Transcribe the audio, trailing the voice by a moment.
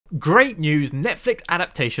Great news, Netflix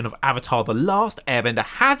adaptation of Avatar The Last Airbender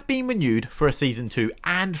has been renewed for a season 2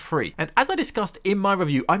 and 3. And as I discussed in my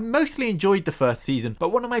review, I mostly enjoyed the first season,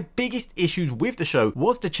 but one of my biggest issues with the show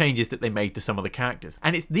was the changes that they made to some of the characters.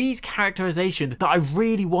 And it's these characterizations that I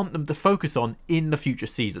really want them to focus on in the future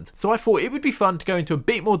seasons. So I thought it would be fun to go into a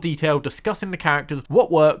bit more detail discussing the characters,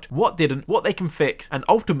 what worked, what didn't, what they can fix, and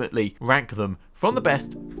ultimately rank them from the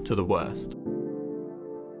best to the worst.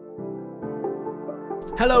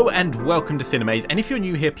 Hello and welcome to Cinemaze, and if you're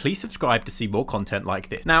new here, please subscribe to see more content like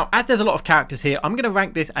this. Now, as there's a lot of characters here, I'm going to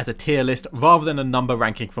rank this as a tier list rather than a number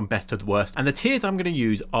ranking from best to the worst, and the tiers I'm going to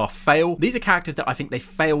use are fail. These are characters that I think they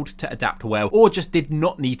failed to adapt well or just did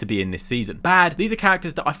not need to be in this season. Bad, these are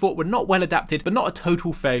characters that I thought were not well adapted but not a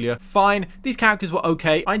total failure. Fine, these characters were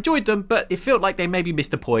okay, I enjoyed them but it felt like they maybe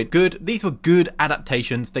missed a point. Good, these were good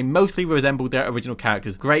adaptations, they mostly resembled their original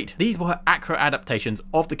characters. Great, these were accurate adaptations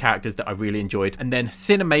of the characters that I really enjoyed. And then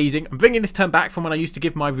Cinemaze. I'm bringing this term back from when I used to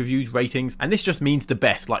give my reviews ratings, and this just means the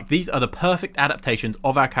best. Like, these are the perfect adaptations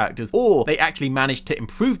of our characters, or they actually managed to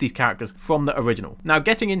improve these characters from the original. Now,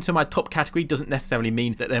 getting into my top category doesn't necessarily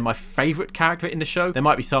mean that they're my favorite character in the show. There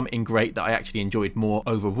might be some in great that I actually enjoyed more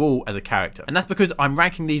overall as a character, and that's because I'm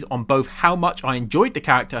ranking these on both how much I enjoyed the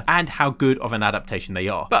character and how good of an adaptation they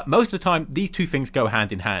are. But most of the time, these two things go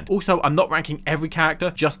hand in hand. Also, I'm not ranking every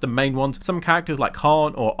character, just the main ones. Some characters like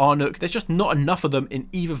Han or Arnuk, there's just not enough of them in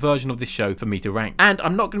either version of this show for me to rank. And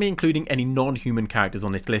I'm not going to be including any non-human characters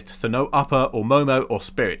on this list, so no Upper or Momo or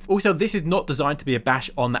Spirits. Also, this is not designed to be a bash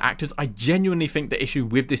on the actors. I genuinely think the issue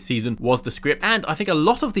with this season was the script, and I think a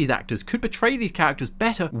lot of these actors could portray these characters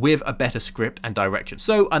better with a better script and direction.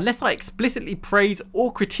 So unless I explicitly praise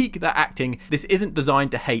or critique their acting, this isn't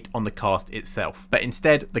designed to hate on the cast itself, but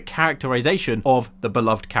instead the characterization of the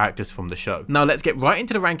beloved characters from the show. Now let's get right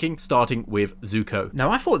into the ranking, starting with Zuko. Now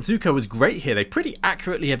I thought Zuko was great here. They pretty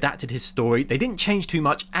accurately adapted his story, they didn't change too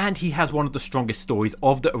much, and he has one of the strongest stories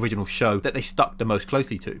of the original show that they stuck the most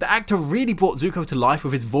closely to. The actor really brought Zuko to life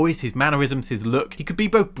with his voice, his mannerisms, his look. He could be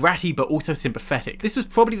both bratty but also sympathetic. This was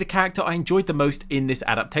probably the character I enjoyed the most in this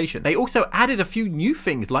adaptation. They also added a few new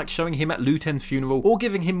things like showing him at Lu Ten's funeral or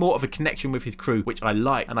giving him more of a connection with his crew, which I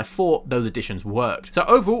liked, and I thought those additions worked. So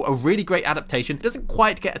overall, a really great adaptation. It doesn't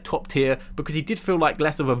quite get a top tier because he did feel like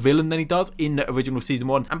less of a villain than he does in the original season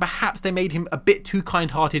 1, and perhaps they made him a bit too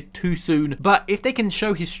kind-hearted too soon, but if they can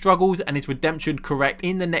show his struggles and his redemption correct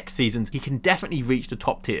in the next seasons, he can definitely reach the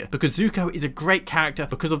top tier, because Zuko is a great character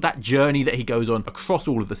because of that journey that he goes on across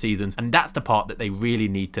all of the seasons, and that's the part that they really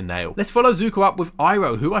need to nail. Let's follow Zuko up with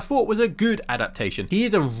Iroh, who I thought was a good adaptation. He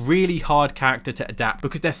is a really hard character to adapt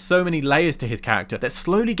because there's so many layers to his character that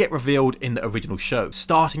slowly get revealed in the original show,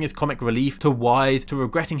 starting as comic relief to wise to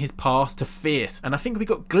regretting his past to fierce, and I think we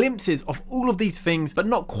got glimpses of all of these things but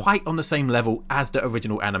not quite on the same level as the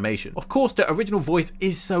original animation. Of course, the original voice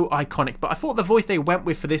is so iconic, but I thought the voice they went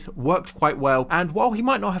with for this worked quite well, and while he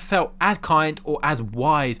might not have felt as kind or as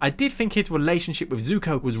wise, I did think his relationship with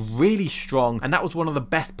Zuko was really strong, and that was one of the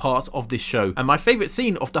best parts of this show. And my favourite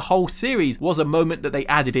scene of the whole series was a moment that they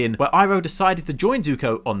added in where Iroh decided to join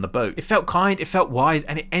Zuko on the boat. It felt kind, it felt wise,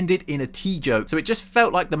 and it ended in a tea joke, so it just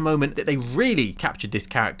felt like the moment that they really captured this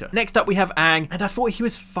character. Next up we have Aang, and I thought he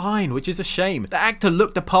was fine, which is a shame. The actor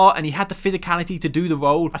looked the part and he had the physicality to do the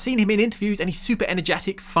role. I've seen him in interviews and he's super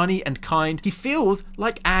energetic, funny and kind. He feels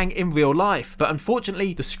like Aang in real life, but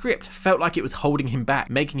unfortunately the script felt like it was holding him back,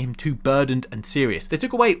 making him too burdened and serious. They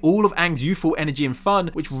took away all of Aang's youthful energy and fun,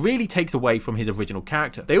 which really takes away from his original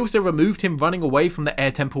character. They also removed him running away from the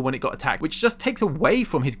air temple when it got attacked, which just takes away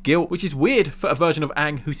from his guilt, which is weird for a version of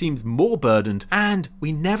Aang who seems more burdened. And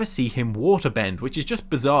we never see him waterbend, which is just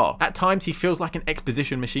bizarre. At times he feels like an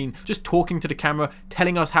exposition machine, just talking to the camera,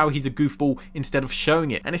 telling us how he's a goofball instead of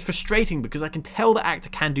showing it, and it's frustrating because I can tell the actor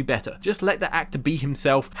can do better. Just let the actor be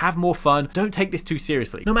himself, have more fun, don't take this too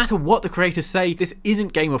seriously. No matter what the creators say, this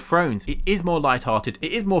isn't Game of Thrones. It is more lighthearted,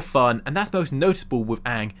 it is more fun, and that's most noticeable with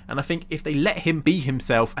Aang, and I think if they let him be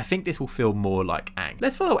himself, I think this will feel more like Aang.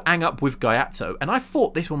 Let's follow Aang up with Gyatso, and I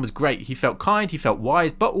thought this one was great. He felt kind, he felt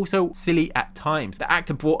wise, but also silly at times. The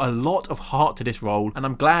actor brought a lot of heart to this role, and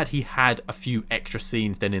I'm glad he had a few extra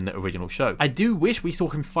scenes than in the original show. I do wish we saw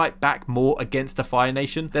him fight back more against the Fire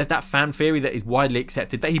Nation. There's that fan theory that is widely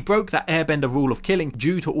accepted that he broke that airbender rule of killing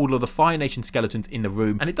due to all of the Fire Nation skeletons in the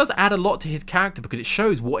room, and it does add a lot to his character because it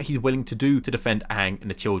shows what he's willing to do to defend Aang and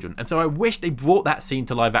the children, and so I wish they brought that scene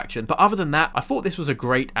to live action. But other than that, I thought this was a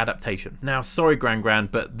great adaptation. Now, sorry Gran Gran,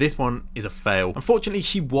 but this one is a fail. Unfortunately,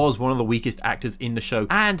 she was one of the weakest actors in the show,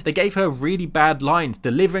 and they gave her really bad lines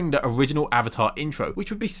delivering the original Avatar intro, which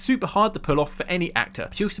would be super hard to pull off for any actor.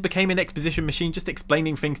 She also became an exposition machine, just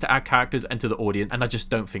explaining things to our characters and to the audience, and I just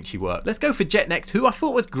don't think she worked. Let's go for Jet next, who I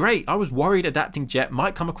thought was great. I was worried adapting Jet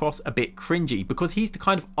might come across a bit cringy because he's the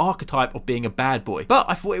kind of archetype of being a bad boy, but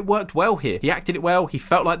I thought it worked well here. He acted it well, he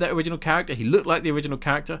felt like the original character, he looked like the original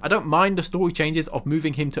character. I don't mind the story changes of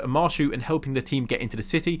moving him to Amashu and helping the team get into the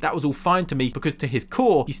city. That was all fine to me because to his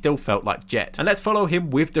core, he still felt like Jet. And let's follow him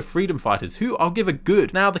with the Freedom Fighters, who I'll give a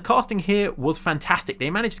good. Now, the casting here was fantastic. They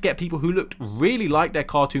managed to get people who looked really like their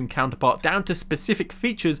cartoon counterparts down to specific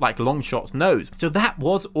features like Longshot's nose. So that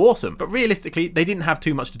was awesome. But realistically, they didn't have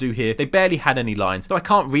too much to do here. They barely had any lines, so I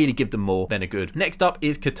can't really give them more than a good. Next up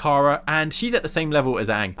is Katara, and she's at the same level as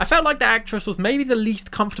Aang. I felt like the actress was maybe the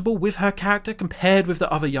least comfortable with her character compared with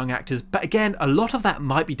the other young actors, but again, a lot of that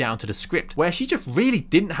might be down to the script, where she just really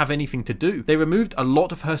didn't have anything to do. They removed a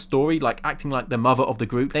lot of her story, like acting like the mother of the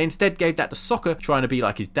group. They instead gave that to Sokka, trying to be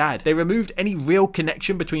like his dad. They removed any real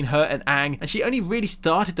connection between her and Aang, and she only really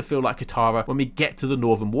started to feel like Katara when we get to the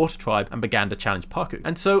Northern Water Tribe and began to challenge Paku.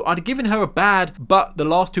 And so I'd given her a bad, but the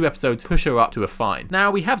last 2 episodes push her up to a fine.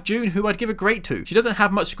 Now we have June, who I'd give a great to. She doesn't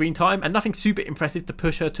have much screen time and nothing super impressive to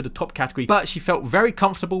push her to the top category, but she felt very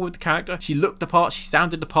comfortable with the character. She looked the part, she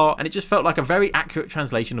sounded the part, and it just felt like a very accurate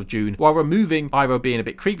translation of June, while removing Iroh being a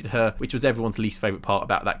bit creepy to her, which was everyone's least favourite part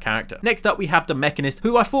about that character. Next up we have the Mechanist,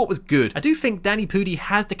 who I thought was good. I do think Danny Pudi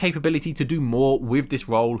has the capability to do more with this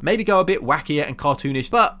role, maybe go a bit wackier and cartoonish,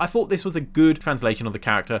 but I thought this was a good translation of the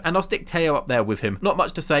character, and I'll stick Teo up there with him. Not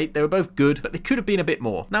much to say, they were both good, but they could have been a bit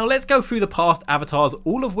more. Now let's go through the past avatars,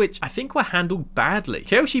 all of which I think were handled badly.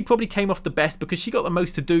 Kyoshi probably came off the best because she got the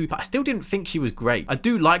most to do, but I still didn't think she was great. I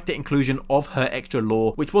do like the inclusion of her extra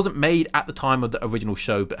lore, which wasn't made at the time of the original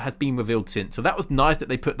show, but has been revealed since, so that was nice that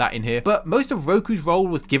they put that in here. But most of Roku's role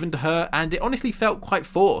was given to her, and it honestly felt quite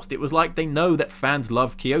forced. It was like they know that fans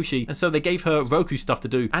love Kyoshi, and so they gave her Roku stuff to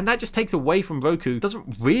do, and that just takes away from Roku,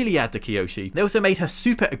 doesn't really add to Kyoshi. They also made her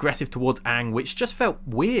super aggressive towards Aang, which just felt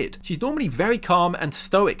weird. She's normally very calm and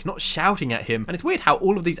stoic, not shouting at him, and it's weird how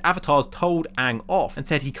all of these avatars told Aang off and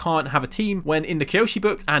said he can't have a team, when in the Kyoshi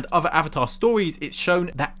books and other Avatar stories, it's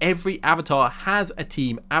shown that every avatar has a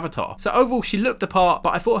team avatar. So overall, she looked the part,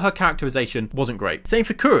 but I thought her characterization wasn't great. Same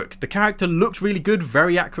for Kuruk. The character looked really good,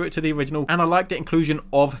 very accurate to the original, and I liked the inclusion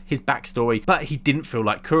of his backstory, but he didn't feel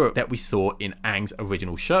like Kuruk that we saw in Aang's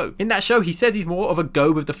original show. In that show, he says he's more of a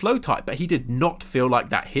go with the flow type, but he did not feel like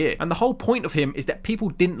that here. And the whole point of him is that people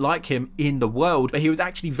didn't like him in the world, but he was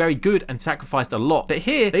actually very good and sacrificed a lot. But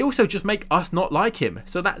here, they also just make us not like him,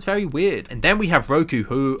 so that's very weird. And then we have Roku,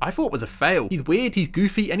 who I thought was a fail. He's weird, he's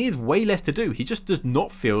goofy, and he has way less to do. He just does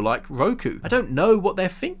not feel like Roku. I don't know what they're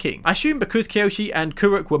thinking. I assume because Kyoshi and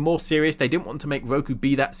Kuruk were more serious, they didn't want to make Roku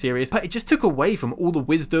be that serious, but it just took away from all the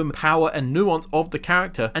wisdom, power, and nuance of the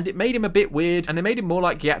character, and it made him a bit weird, and they made him more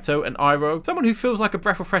like Gyatso and Iroh. Someone who feels like a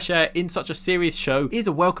breath of fresh air in such a serious show is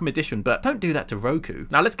a welcome addition, but don't do that to Roku.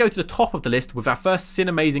 Now let's go to the top of the list with our first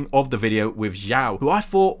Cinemazing of the video with Zhao, who I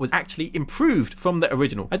thought was actually improved from the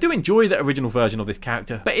original. I do enjoy the original version of this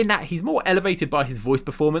character, but in that he's more elevated by his voice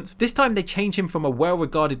performance. This time they changed him from a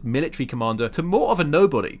well-regarded military commander to more of a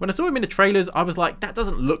nobody. When I saw him in the trailers, I was like, that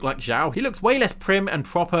doesn't look like Zhao. He looks way less prim and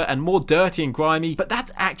proper and more dirty and grimy, but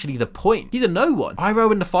that's actually the point. He's a no one.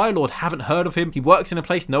 Iroh and the Fire Lord haven't heard of him. He works in a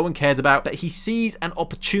place no one cares about, but he sees an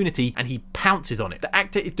opportunity and he pounces on it. The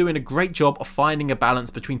actor is doing a great job of finding a balance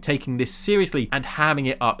between taking this seriously and hamming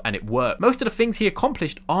it up, and it worked. Most of the things he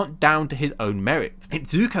accomplished aren't down to his own merit.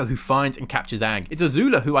 It's Zuko who finds and captures Aang. It's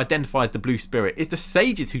Azula who identifies the blue spirit. It's the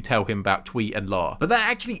sages who tell him about Tui and La. But that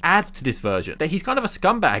actually adds to this version, that he's kind of a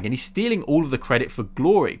scumbag and he's stealing all of the credit for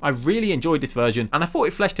glory. I really enjoyed this version and I thought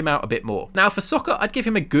it fleshed him out a bit more. Now for Sokka, I'd give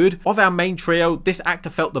him a good. Of our main trio, this actor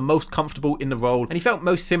felt the most comfortable in the role and he felt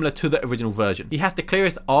most similar to the original version. He has the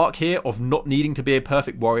clearest arc here of not needing to be a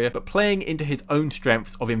perfect warrior, but playing into his own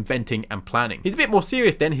strengths of inventing and planning. He's a bit more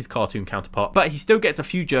serious than his cartoon counterpart, but he still gets a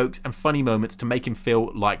few jokes and funny moments to make him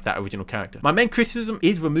feel like that original character. My main criticism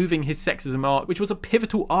is removing his sexism arc, which was a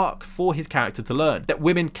pivotal arc for his character to learn, that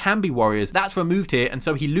women can be warriors. That's removed here, and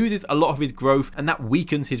so he loses a lot of his growth, and that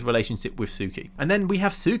weakens his relationship with Suki. And then we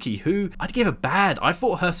have Suki, who I'd give a bad. I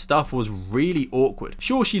thought her stuff was really awkward.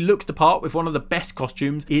 Sure, she looks the part with one of the best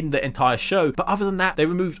costumes in the entire show, but other than that, they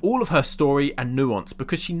removed all of her story and nuance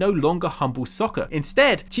because she no longer humbles Sokka.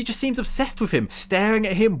 Instead, she just seems obsessed with him, staring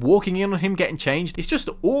at him, walking in on him getting changed. It's just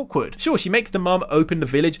awkward. Sure, she makes the mum open the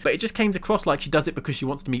village, but it just came across like she does it because she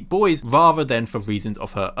wants to meet boys rather than for reasons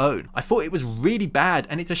of her own. I thought it was really bad,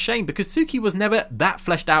 and it's a shame because Suki was never that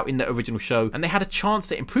fleshed out in the original show, and they had a chance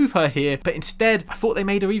to improve her here, but instead, I thought they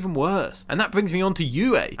made her even worse. And that brings me on to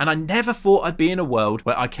Yue, and I never thought I'd be in a world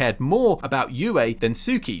where I cared more about Yue than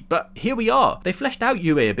Suki, but here we are. They fleshed out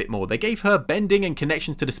Yue a bit more. They gave her bending and connection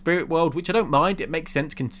connections to the spirit world, which I don't mind, it makes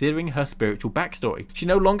sense considering her spiritual backstory. She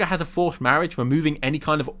no longer has a forced marriage, removing any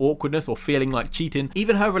kind of awkwardness or feeling like cheating.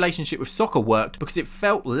 Even her relationship with Sokka worked because it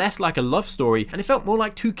felt less like a love story and it felt more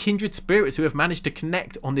like two kindred spirits who have managed to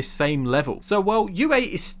connect on this same level. So while Yue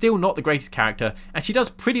is still not the greatest character and she does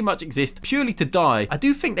pretty much exist purely to die, I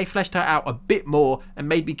do think they fleshed her out a bit more and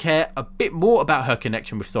made me care a bit more about her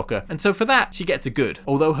connection with Sokka, and so for that she gets a good,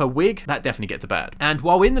 although her wig, that definitely gets a bad. And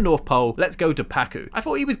while in the North Pole, let's go to Paku. I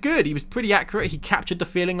thought he was good, he was pretty accurate, he captured the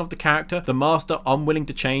feeling of the character, the master unwilling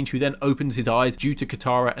to change who then opens his eyes due to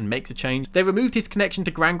Katara and makes a change. They removed his connection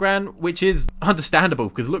to Gran Gran, which is understandable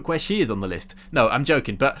because look where she is on the list. No, I'm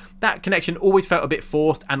joking, but that connection always felt a bit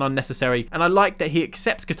forced and unnecessary, and I like that he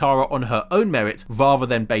accepts Katara on her own merits rather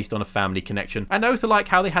than based on a family connection. And I also like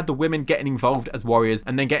how they had the women getting involved as warriors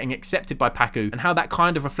and then getting accepted by Paku, and how that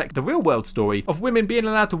kind of reflects the real world story of women being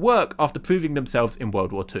allowed to work after proving themselves in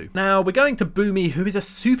World War II. Now we're going to Bumi, who is a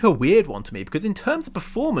super weird one to me because in terms of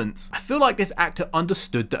performance, I feel like this actor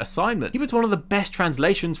understood the assignment. He was one of the best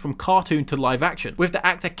translations from cartoon to live action, with the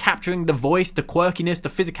actor capturing the voice, the quirkiness, the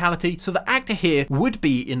physicality, so the actor here would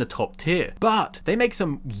be in the top tier. But they make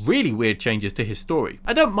some really weird changes to his story.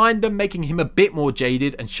 I don't mind them making him a bit more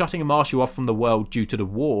jaded and shutting Marshall off from the world due to the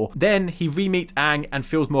war. Then he re-meets Aang and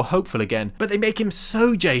feels more hopeful again, but they make him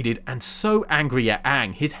so jaded and so angry at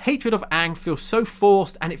Aang. His hatred of Aang feels so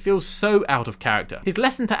forced and it feels so out of character. His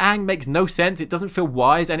lesson to Aang makes no sense, it doesn't feel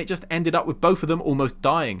wise, and it just ended up with both of them almost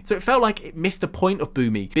dying. So it felt like it missed the point of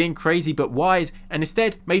Bumi, being crazy but wise, and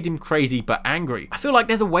instead made him crazy but angry. I feel like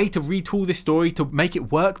there's a way to retool this story to make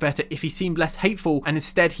it work better if he seemed less hateful and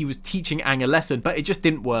instead he was teaching Aang a lesson, but it just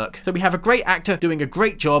didn't work. So we have a great actor doing a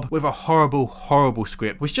great job with a horrible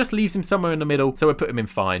script, which just leaves him somewhere in the middle, so I put him in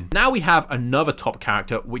fine. Now we have another top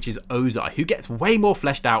character, which is Ozai, who gets way more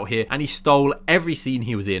fleshed out here, and he stole every scene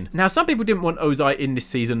he was in. Now some people didn't want Ozai in this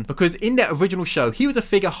season because in the original show he was a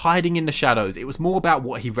figure hiding in the shadows. It was more about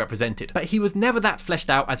what he represented, but he was never that fleshed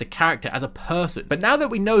out as a character, as a person. But now that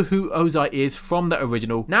we know who Ozai is from the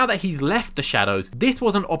original, now that he's left the shadows, this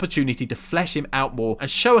was an opportunity to flesh him out more and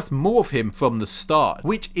show us more of him from the start,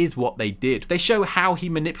 which is what they did. They show how he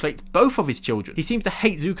manipulates both of his children. He seems to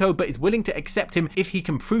hate Zuko but is willing to accept him if he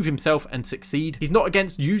can prove himself and succeed. He's not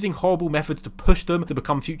against using horrible methods to push them to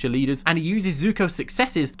become future leaders, and he uses Zuko's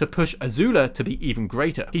successes to push Azula to be even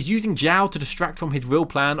greater. He's using Zhao to distract from his real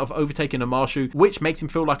plan of overtaking Amashu, which makes him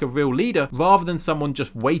feel like a real leader rather than someone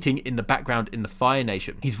just waiting in the background in the Fire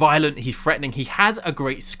Nation. He's violent, he's threatening, he has a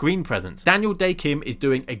great screen presence. Daniel Day Kim is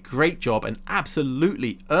doing a great job and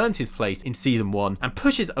absolutely earns his place in season 1 and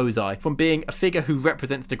pushes Ozai from being a figure who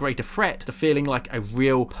represents the greater threat to feeling like a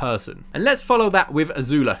real person. And let's follow that with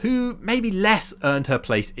Azula, who maybe less earned her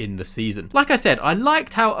place in the season. Like I said, I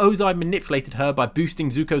liked how Ozai manipulated her by boosting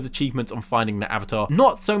Zuko's achievements on finding the Avatar,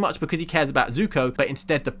 not so much because he cares about Zuko, but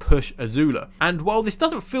instead to push Azula. And while this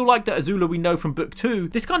doesn't feel like the Azula we know from book 2,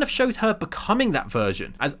 this kind of shows her becoming that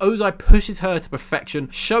version, as Ozai pushes her to perfection,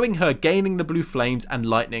 showing her gaining the blue flames and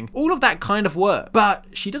lightning. All of that kind of work, but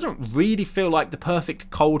she doesn't really feel like the perfect,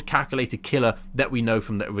 cold, calculated killer that we know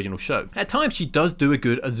from the original show. At times she does do a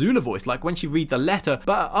good Azula voice, like when she reads a letter,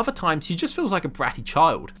 but at other times she just feels like a bratty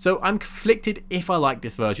child. So I'm conflicted if I like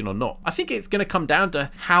this version or not. I think it's going to come down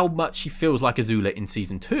to how much she feels like Azula in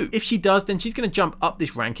season 2. If she does, then she's going to jump up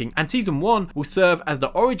this ranking, and season 1 will serve as the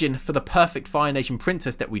origin for the perfect Fire Nation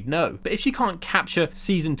princess that we'd know. But if she can't capture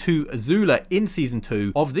season 2 Azula in season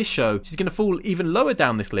 2 of this show, she's going to fall even lower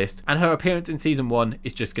down this list, and her appearance in season 1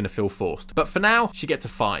 is just going to feel forced. But for now, she gets a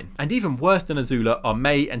fine. And even worse than Azula are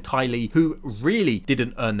Mai and Ty Lee, who really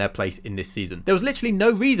didn't earn their place in this season. There was literally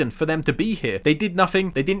no reason for them to be here. They did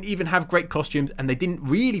nothing, they didn't even have great costumes, and they didn't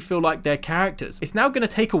really feel like their characters. It's now going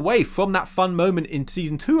to take away from that fun moment in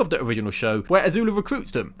season 2 of the original show where Azula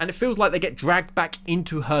recruits them, and it feels like they get dragged back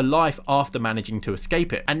into her life after managing to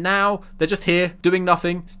escape it. And now they're just here doing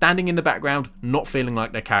nothing, standing in the background, not feeling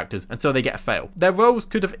like their characters, and so they get a fail. Their roles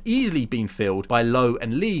could have easily been filled by Lo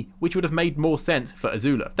and Lee, which would have made more sense for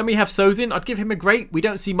Azula. Then we have Sozin. I'd give him a great. We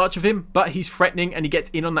don't see much of him, but he's threatening and he gets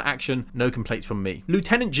in on the action. No complaints from me.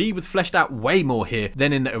 Lieutenant G was fleshed out way more here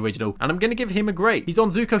than in the original, and I'm going to give him a great. He's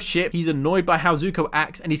on Zuko's ship, he's annoyed by how Zuko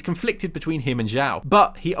acts, and he's conflicted between him and Zhao,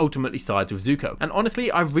 but he ultimately sides with Zuko. And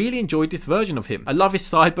honestly, I really enjoyed this version of him. I love his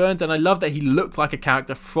sideburns, and I love that he looked like a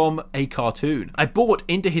character from a cartoon. I bought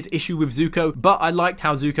into his issue with Zuko, but I liked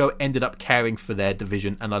how Zuko ended up caring for their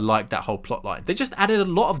division, and I liked that whole plotline. They just added a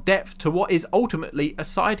lot of depth to what is ultimately a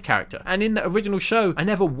side character. And in the original show, I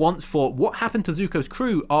never once thought what happened to Zuko's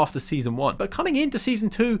crew after season 1. But coming into season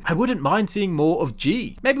 2, I wouldn't mind seeing more of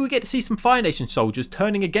G. Maybe we get to see some Fire Nation soldiers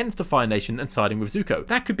turning against the Fire Nation and siding with Zuko.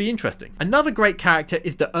 That could be interesting. amazing. Another great character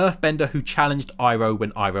is the Earthbender who challenged Iroh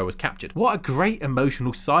when Iroh was captured. What a great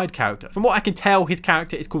emotional side character. From what I can tell, his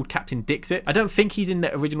character is called Captain Dixit. I don't think he's in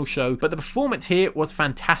the original show, but the performance here was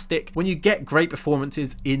fantastic. When you get great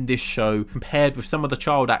performances in this show compared with some of the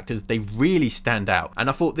child actors, they really stand out. And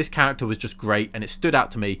I thought this character was just great and it stood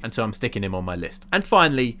out to me, and so I'm sticking him on my list. And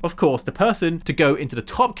finally, of course, the person to go into the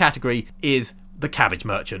top category is the Cabbage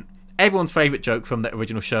Merchant. Everyone's favourite joke from the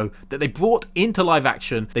original show that they brought into live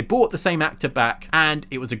action. They brought the same actor back and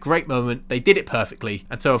it was a great moment. They did it perfectly,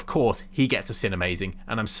 and so of course he gets a Cinemazing,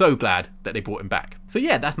 and I'm so glad that they brought him back. So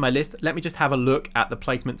yeah, that's my list. Let me just have a look at the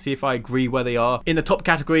placement, see if I agree where they are. In the top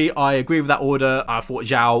category, I agree with that order. I thought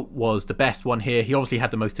Zhao was the best one here. He obviously had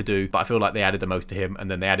the most to do, but I feel like they added the most to him, and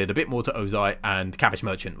then they added a bit more to Ozai, and Cabbage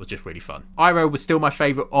Merchant was just really fun. Iroh was still my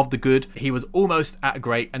favourite of the good. He was almost at a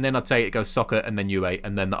great, and then I'd say it goes Sokka and then Yue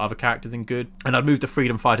and then the other characters in good. And I'd move the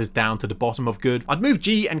Freedom Fighters down to the bottom of good. I'd move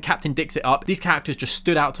G and Captain Dixit up. These characters just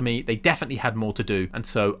stood out to me. They definitely had more to do, and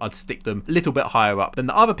so I'd stick them a little bit higher up than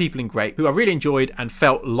the other people in great, who I really enjoyed and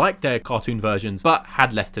felt like their cartoon versions, but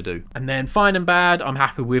had less to do. And then fine and bad, I'm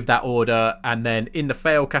happy with that order. And then in the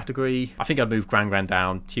fail category, I think I'd move Gran Gran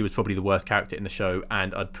down. She was probably the worst character in the show,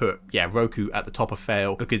 and I'd put, yeah, Roku at the top of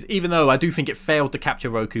fail, because even though I do think it failed to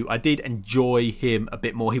capture Roku, I did enjoy him a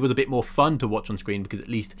bit more. He was a bit more fun to watch on screen, because at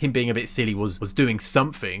least him being a bit silly was doing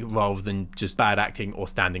something rather than just bad acting or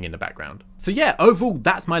standing in the background. So yeah, overall,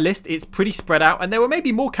 that's my list. It's pretty spread out, and there were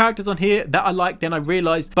maybe more characters on here that I liked than I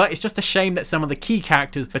realized, but it's just a shame that some of the key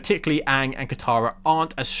characters, particularly Aang and Katara,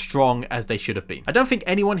 aren't as strong as they should have been. I don't think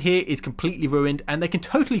anyone here is completely ruined, and they can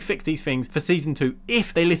totally fix these things for season 2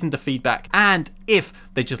 if they listen to feedback and if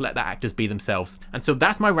they just let the actors be themselves. And so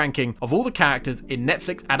that's my ranking of all the characters in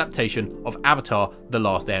Netflix adaptation of Avatar: The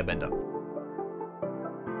Last Airbender.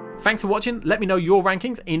 Thanks for watching. Let me know your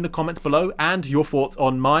rankings in the comments below and your thoughts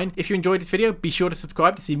on mine. If you enjoyed this video, be sure to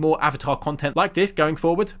subscribe to see more Avatar content like this going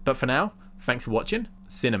forward. But for now, thanks for watching.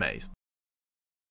 Cinemaze.